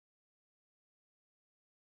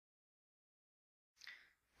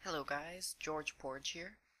Hello guys, George Porge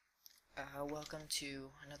here. Welcome to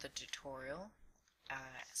another tutorial,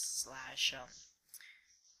 slash,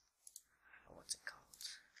 what's it called?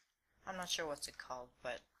 I'm not sure what's it called,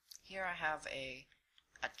 but here I have a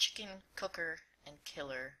chicken cooker and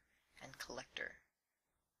killer and collector.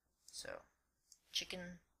 So,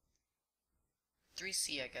 chicken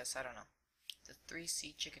 3C, I guess, I don't know. The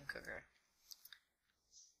 3C chicken cooker.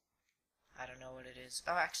 I don't know what it is.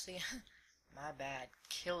 Oh, actually, my bad.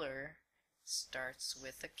 Killer starts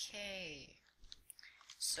with a K.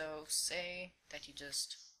 So say that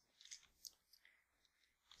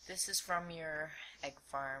this is from your egg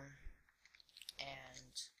farm,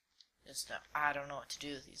 and I don't know what to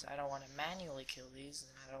do with these. I don't want to manually kill these,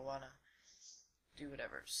 and I don't want to do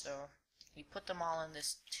whatever. So you put them all in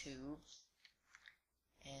this tube,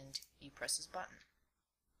 and you press this button.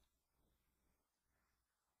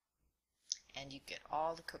 And you get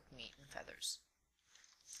all the cooked meat and feathers.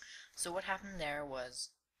 So what happened there was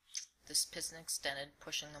this piston extended,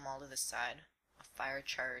 pushing them all to the side. A fire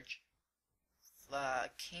charge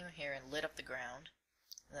came here and lit up the ground.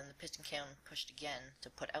 And then the piston came and pushed again to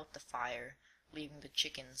put out the fire, leaving the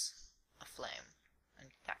chickens aflame. And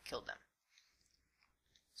that killed them.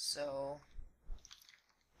 So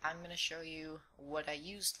I'm going to show you what I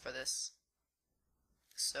used for this.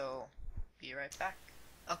 So be right back.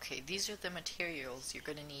 Okay, these are the materials you're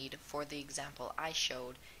going to need for the example I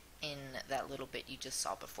showed in that little bit you just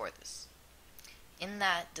saw before this. In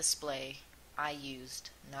that display, I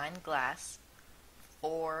used 9 glass,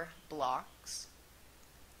 4 blocks,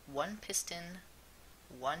 1 piston,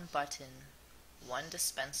 1 button, 1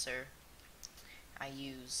 dispenser. I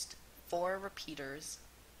used 4 repeaters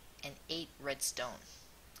and 8 redstone.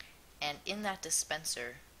 And in that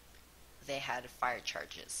dispenser, they had fire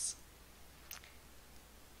charges.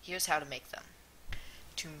 Here's how to make them.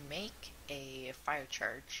 To make a fire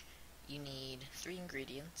charge, you need 3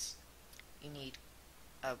 ingredients. You need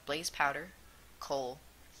blaze powder, coal,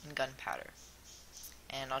 and gunpowder.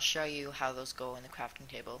 And I'll show you how those go in the crafting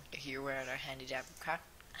table. Here we're at our handy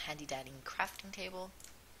dandy crafting table.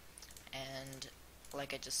 And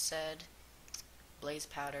like I just said, blaze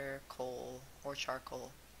powder, coal, or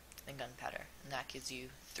charcoal, and gunpowder. And that gives you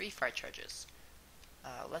 3 fire charges.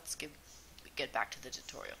 Let's get back to the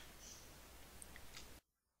tutorial.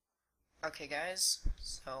 Okay guys,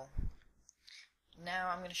 so now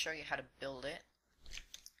I'm going to show you how to build it.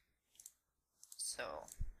 So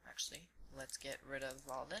actually, let's get rid of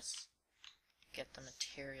all this, get the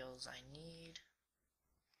materials I need.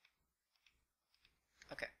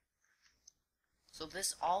 Okay, so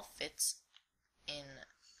this all fits in,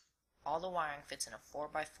 all the wiring fits in a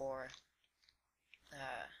 4x4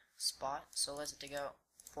 spot. So let's dig out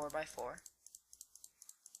 4x4.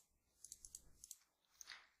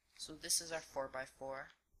 So this is our 4x4.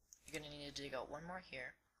 You're going to need to dig out one more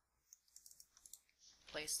here.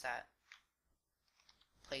 Place that.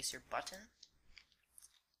 Place your button.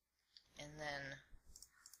 And then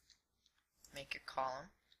make your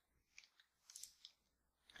column.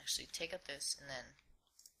 Actually take out this and then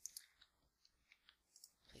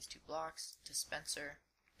place 2 blocks, dispenser,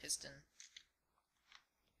 piston.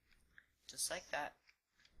 Just like that.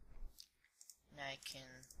 Now I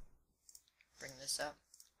can bring this up.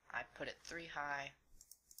 I put it 3 high,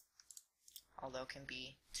 although it can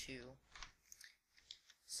be 2.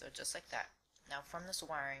 So just like that. Now from this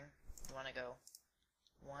wiring, you want to go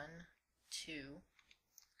 1, 2,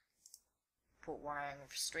 put wiring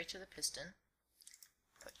straight to the piston,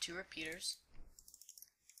 put 2 repeaters,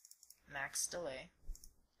 max delay,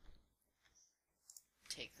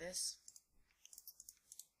 take this,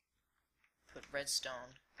 put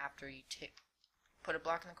redstone after you put a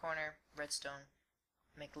block in the corner, redstone,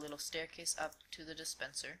 make a little staircase up to the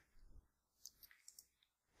dispenser,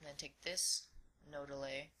 and then take this, no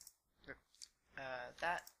delay,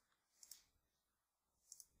 that,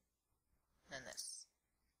 and this.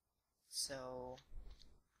 So,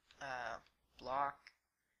 block,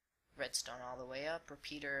 redstone all the way up,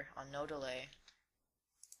 repeater on no delay,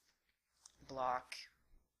 block,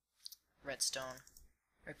 redstone,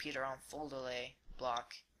 repeater on full delay,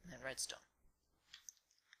 block, and then redstone.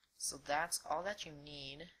 So that's all that you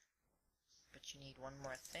need, but you need one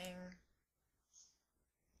more thing.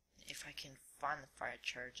 If I can find the fire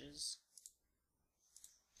charges,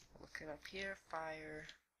 look it up here, fire.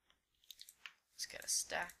 Let's get a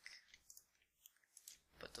stack,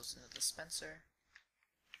 put those in the dispenser,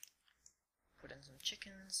 put in some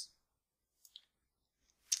chickens,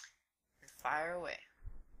 and fire away.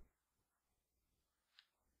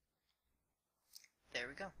 There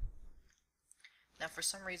we go. Now for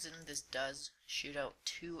some reason this does shoot out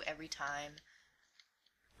 2 every time,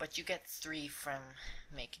 but you get 3 from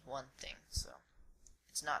making one thing, so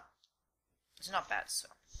it's not bad, so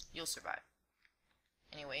you'll survive.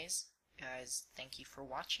 Anyways, guys, thank you for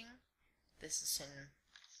watching. This is in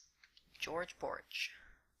George Porch.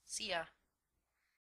 See ya!